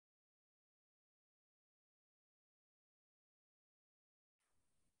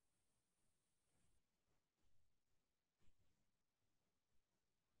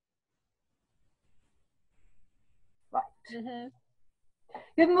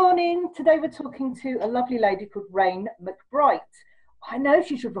Good morning. Today we're talking to a lovely lady called Raine McBright. I know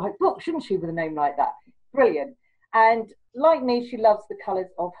she should write books, shouldn't she, with a name like that? Brilliant. And like me, she loves the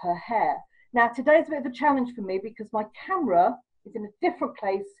colours of her hair. Now, today's a bit of a challenge for me because my camera is in a different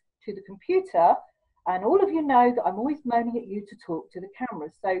place to the computer. And all of you know that I'm always moaning at you to talk to the camera.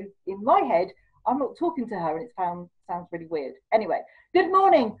 So in my head, I'm not talking to her and it sounds really weird. Anyway, good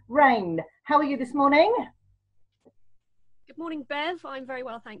morning, Raine. How are you this morning? Good morning, Bev. I'm very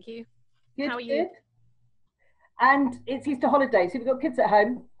well, thank you. Good, how are you? Good. And it's Easter holidays. Have you got kids at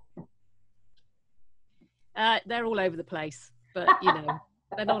home? They're all over the place, but you know,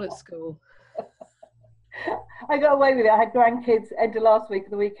 they're not at school. I got away with it. I had grandkids end of last week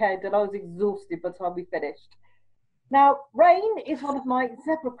and the weekend, and I was exhausted by the time we finished. Now, Raine is one of my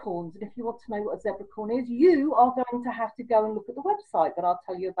zebracorns, and if you want to know what a zebracorn is, you are going to have to go and look at the website, but I'll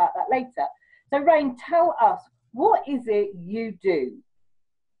tell you about that later. So, Raine, tell us, what is it you do?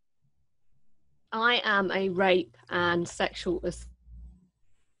 I am a rape and sexual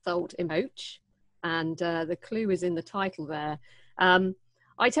assault coach, and the clue is in the title there.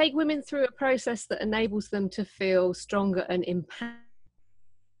 I take women through a process that enables them to feel stronger and empowered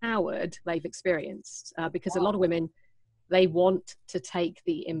they've experienced, because a lot of women, they want to take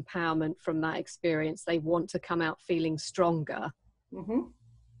the empowerment from that experience. They want to come out feeling stronger. There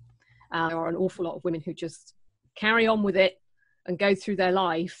are an awful lot of women who just carry on with it and go through their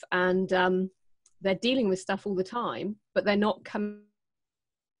life, and they're dealing with stuff all the time, but they're not coming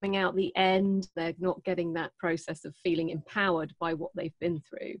out the end. They're not getting that process of feeling empowered by what they've been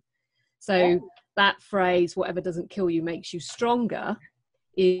through. So that phrase, whatever doesn't kill you makes you stronger,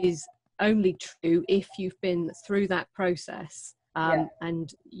 is only true if you've been through that process,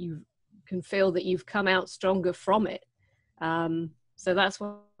 and you can feel that you've come out stronger from it. So that's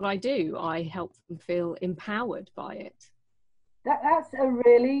what I do. I help them feel empowered by it. That's a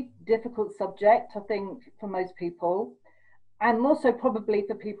really difficult subject, I think, for most people, and more so probably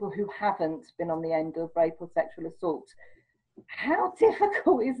for people who haven't been on the end of rape or sexual assault. How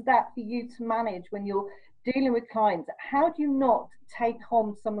difficult is that for you to manage when you're dealing with clients? How do you not take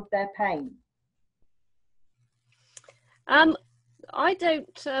on some of their pain? I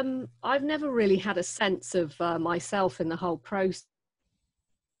don't, I've never really had a sense of myself in the whole process.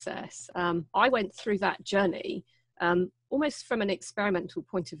 I went through that journey almost from an experimental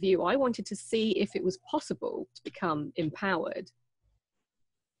point of view. I wanted to see if it was possible to become empowered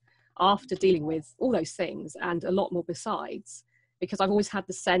after dealing with all those things and a lot more besides, because I've always had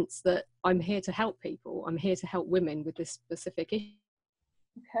the sense that I'm here to help people. I'm here to help women with this specific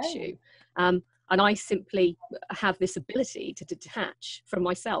issue. And I simply have this ability to detach from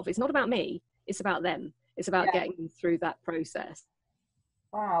myself. It's not about me, it's about them. It's about getting them through that process.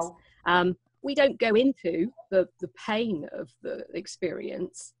 Wow. We don't go into the pain of the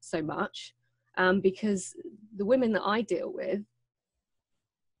experience so much, because the women that I deal with,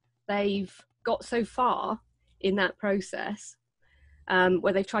 they've got so far in that process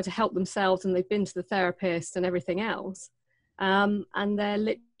where they've tried to help themselves and they've been to the therapist and everything else, and they're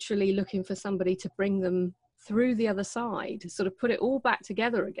literally looking for somebody to bring them through the other side, sort of put it all back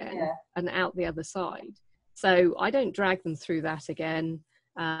together again and out the other side. So I don't drag them through that again.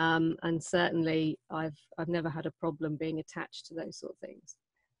 And certainly I've never had a problem being attached to those sort of things.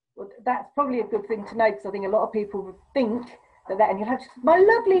 Well, that's probably a good thing to know, because I think a lot of people would think that, and you'll have my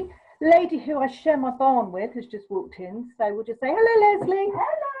lovely lady who I share my barn with has just walked in, so we'll just say hello, Leslie.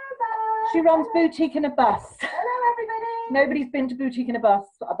 Hello, bye. She runs Boutique in a Bus. Hello, everybody. Nobody's been to Boutique in a Bus.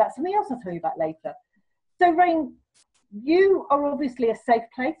 That's something else I'll tell you about later. So, Raine, you are obviously a safe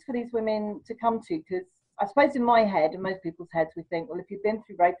place for these women to come to, because I suppose in my head and most people's heads we think, well, if you've been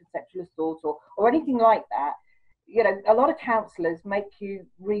through rape and sexual assault or anything like that, you know, a lot of counsellors make you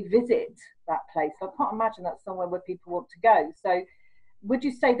revisit that place. So I can't imagine that's somewhere where people want to go. So would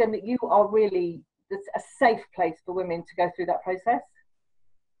you say then that you are really a safe place for women to go through that process?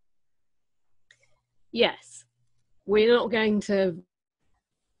 Yes. We're not going to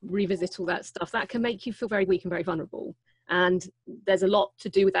revisit all that stuff. That can make you feel very weak and very vulnerable. And there's a lot to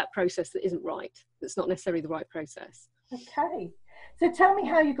do with that process that isn't right. That's not necessarily the right process. Okay. So tell me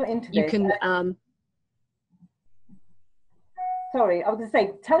how you got into this. You can... Sorry, I was going to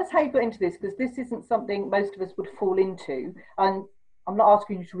say, tell us how you got into this, because this isn't something most of us would fall into. And I'm not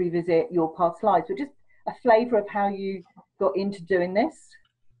asking you to revisit your past lives, but just a flavour of how you got into doing this.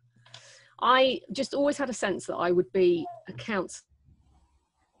 I just always had a sense that I would be a counsellor.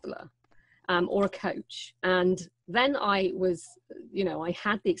 Or a coach. And then I was, you know, I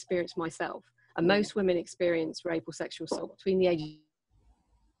had the experience myself. And most women experience rape or sexual assault between the ages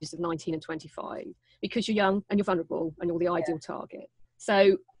of 19 and 25. because you're young and you're vulnerable and you're the ideal target.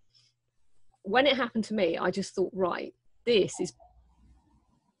 So when it happened to me, I just thought, right, this is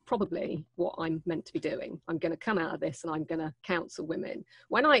probably what I'm meant to be doing. I'm going to come out of this and I'm going to counsel women.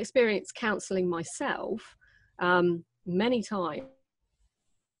 When I experienced counseling myself, many times,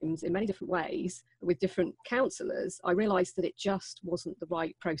 in many different ways, with different counsellors, I realised that it just wasn't the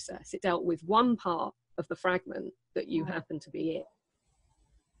right process. It dealt with one part of the fragment that you happen to be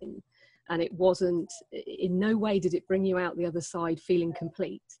in. And it wasn't, in no way did it bring you out the other side feeling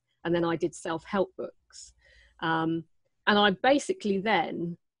complete. And then I did self-help books. And I basically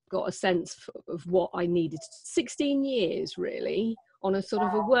then got a sense of what I needed. 16 years really on a sort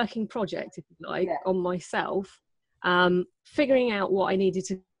of a working project, if you like, on myself, figuring out what I needed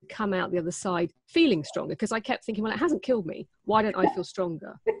to come out the other side feeling stronger, because I kept thinking, well, it hasn't killed me. Why don't I feel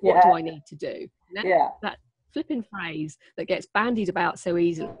stronger? What do I need to do? That flipping phrase that gets bandied about so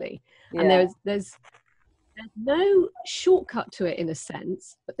easily. And there's no shortcut to it in a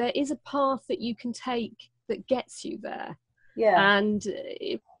sense, but there is a path that you can take that gets you there. And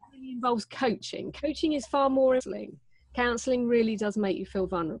it really involves coaching. Coaching is far more counseling really does make you feel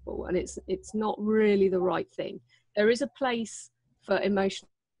vulnerable, and it's not really the right thing. There is a place for emotional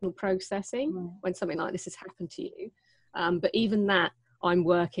processing when something like this has happened to you, but even that I'm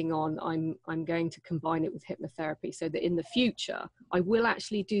working on. I'm going to combine it with hypnotherapy so that in the future I will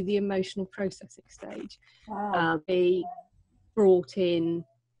actually do the emotional processing stage. Be brought in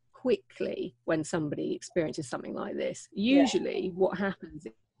quickly when somebody experiences something like this. Usually what happens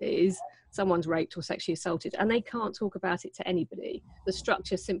is someone's raped or sexually assaulted and they can't talk about it to anybody. The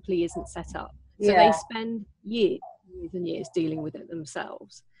structure simply isn't set up. So they spend years and years dealing with it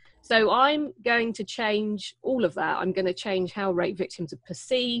themselves. So I'm going to change all of that. I'm going to change how rape victims are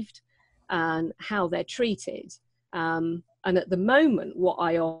perceived and how they're treated. And at the moment, what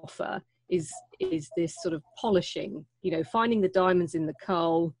I offer is this sort of polishing, finding the diamonds in the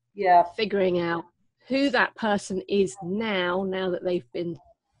coal, figuring out who that person is now that they've been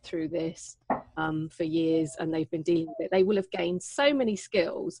through this for years and they've been dealing with it. They will have gained so many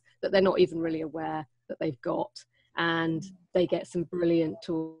skills that they're not even really aware that they've got. And they get some brilliant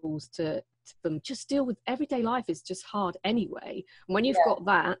tools to them. Just deal with everyday life is just hard anyway. And when you've got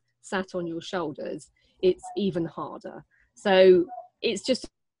that sat on your shoulders, it's even harder. So it's just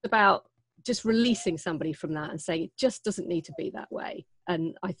about just releasing somebody from that and saying it just doesn't need to be that way.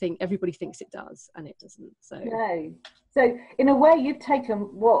 And I think everybody thinks it does, and it doesn't. So in a way, you've taken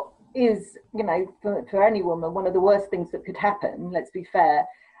what is, for any woman, one of the worst things that could happen, let's be fair,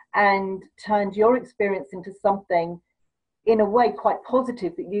 and turned your experience into something in a way quite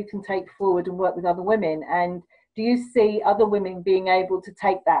positive that you can take forward and work with other women. And do you see other women being able to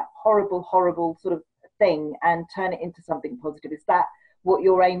take that horrible sort of thing and turn it into something positive? Is that what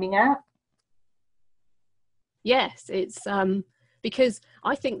you're aiming at? Yes, it's because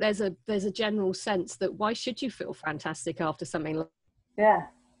I think there's a general sense that why should you feel fantastic after something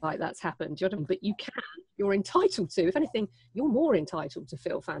like that's happened? But you're entitled to. If anything, you're more entitled to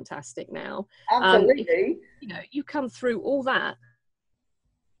feel fantastic now. Absolutely. You come through all that.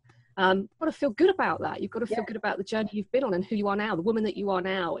 You've got to feel good about that. You've got to feel good about the journey you've been on and who you are now. The woman that you are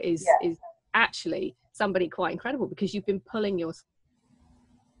now is actually somebody quite incredible, because you've been pulling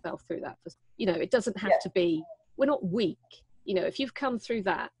yourself through that. It doesn't have to be. We're not weak. If you've come through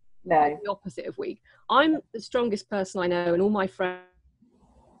that, the opposite of weak. I'm the strongest person I know, and all my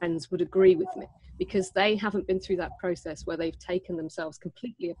friends would agree with me, because they haven't been through that process where they've taken themselves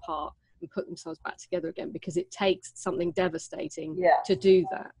completely apart and put themselves back together again, because it takes something devastating to do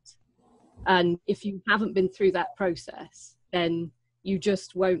that. And if you haven't been through that process, then you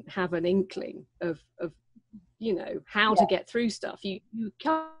just won't have an inkling of how to get through stuff. You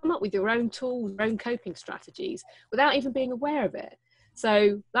come up with your own tools, your own coping strategies without even being aware of it.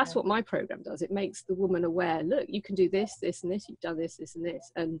 So that's what my program does. It makes the woman aware, look, you can do this, this and this, you've done this, this and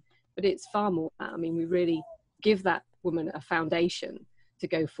this. But it's far more than that. I mean, we really give that woman a foundation to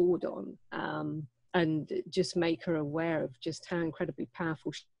go forward on, and just make her aware of just how incredibly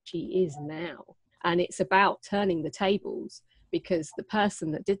powerful she is now. And it's about turning the tables, because the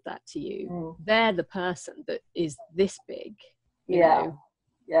person that did that to you, they're the person that is this big, you know?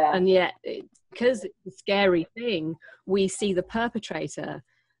 And yet, because it's a scary thing, we see the perpetrator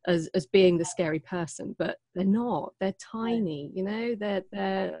as being the scary person, but they're not. They're tiny,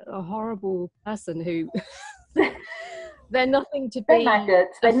 they're a horrible person who they're nothing to be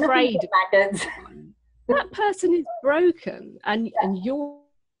afraid of. That person is broken, and you're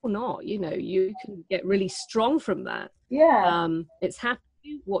not. You can get really strong from that. It's happening.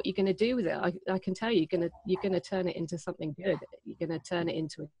 What you're going to do with it, I can tell you, you're going to turn it into something good. You're going to turn it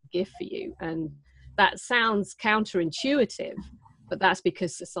into a gift for you, and that sounds counterintuitive, but that's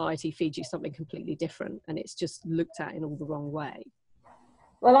because society feeds you something completely different, and it's just looked at in all the wrong way.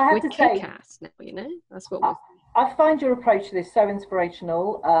 Well, I have we're to say, kick-ass now, you know, that's what we're... I find your approach to this so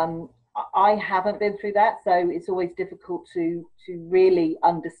inspirational. I haven't been through that, so it's always difficult to really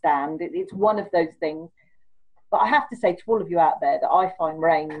understand. It's one of those things. But I have to say to all of you out there that I find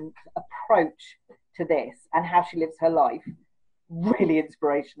Raine's approach to this and how she lives her life really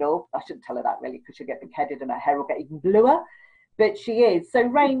inspirational. I shouldn't tell her that really, because she'll get big-headed and her hair will get even bluer. But she is. So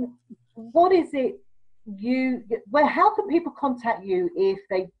Raine, what is it how can people contact you if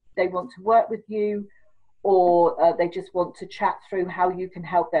they want to work with you, or they just want to chat through how you can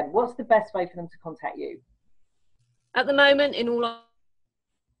help them? What's the best way for them to contact you? At the moment, in all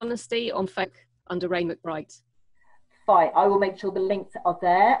honesty, on Facebook under Raine McBright. Fine, I will make sure the links are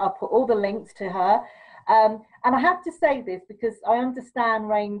there. I'll put all the links to her. And I have to say this because I understand,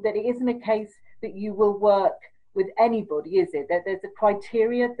 Raine, that it isn't a case that you will work with anybody, is it? There's a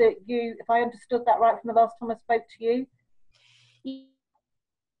criteria that you, if I understood that right from the last time I spoke to you?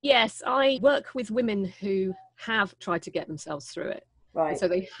 Yes, I work with women who have tried to get themselves through it. Right. And so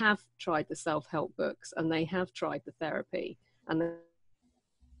they have tried the self-help books, and they have tried the therapy, and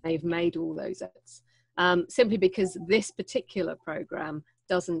they've made all those efforts. Simply because this particular program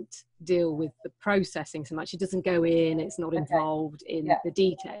doesn't deal with the processing so much. It doesn't go in, it's not involved in the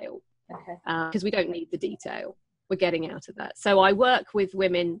detail. Because we don't need the detail. We're getting out of that. So I work with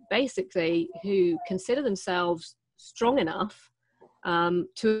women basically who consider themselves strong enough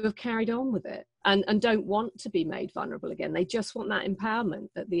to have carried on with it and don't want to be made vulnerable again. They just want that empowerment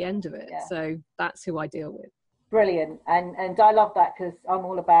at the end of it. So that's who I deal with. Brilliant. And I love that, because I'm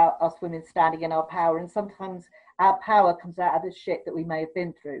all about us women standing in our power, and sometimes our power comes out of the shit that we may have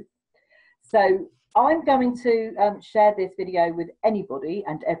been through. So I'm going to share this video with anybody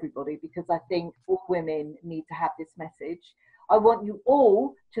and everybody, because I think all women need to have this message. I want you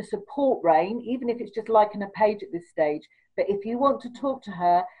all to support Raine, even if it's just liking a page at this stage. But if you want to talk to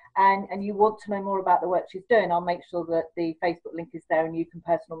her and you want to know more about the work she's doing, I'll make sure that the Facebook link is there and you can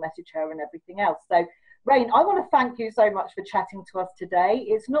personal message her and everything else. So Raine, I want to thank you so much for chatting to us today.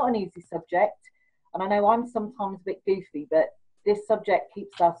 It's not an easy subject, and I know I'm sometimes a bit goofy, but this subject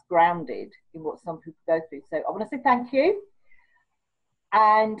keeps us grounded in what some people go through. So I want to say thank you.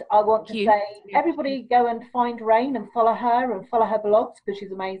 And I want to say, everybody go and find Raine and follow her blogs, because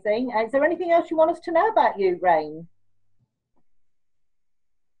she's amazing. Is there anything else you want us to know about you, Raine?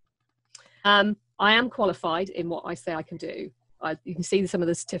 I am qualified in what I say I can do. You can see some of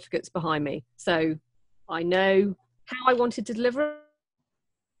the certificates behind me. So I know how I wanted to deliver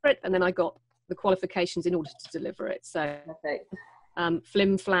it, and then I got the qualifications in order to deliver it. So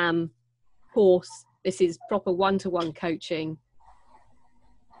flim flam course. This is proper one-to-one coaching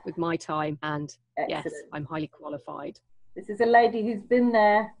with my time, and yes, I'm highly qualified. This is a lady who's been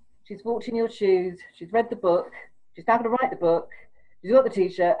there. She's walked in your shoes. She's read the book. She's now going to write the book. She's got the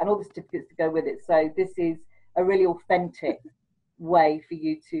t-shirt and all the certificates to go with it. So this is a really authentic way for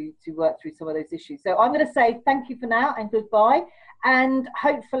you to work through some of those issues. So I'm going to say thank you for now and goodbye, and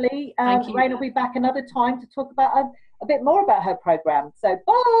hopefully Raine will be back another time to talk about a bit more about her program. So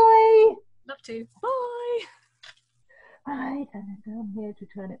bye. Love to. Bye. I turn it down here to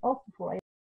turn it off before I